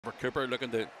For Cooper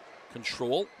looking to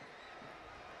control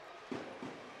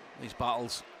these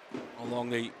battles along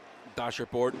the dasher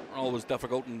board are always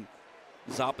difficult and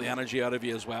zap the energy out of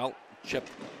you as well. Chip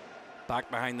back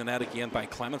behind the net again by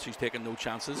Clements, who's taking no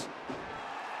chances.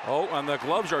 Oh, and the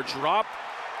gloves are dropped.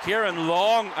 Ciaran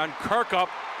Long and Kirkup.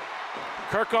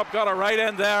 Kirkup got a right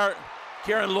in there.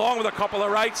 Ciaran Long with a couple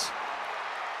of rights.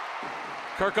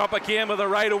 Kirkup again with a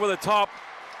right over the top.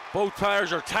 Both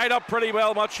players are tied up pretty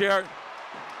well much here.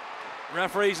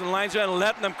 Referees and linesmen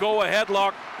letting them go, a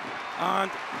headlock.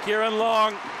 And Ciaran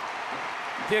Long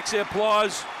takes the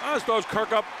applause, as does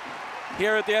Kirkup,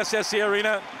 here at the SSC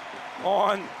Arena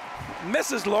on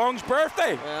Mrs. Long's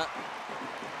birthday. Yeah.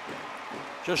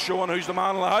 Just showing who's the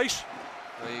man of the house.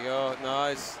 There you go.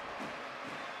 Nice.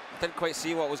 Didn't quite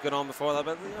see what was going on before that,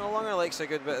 but you know, Longer likes a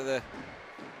good bit of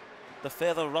the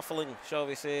feather ruffling, shall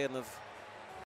we say, and they've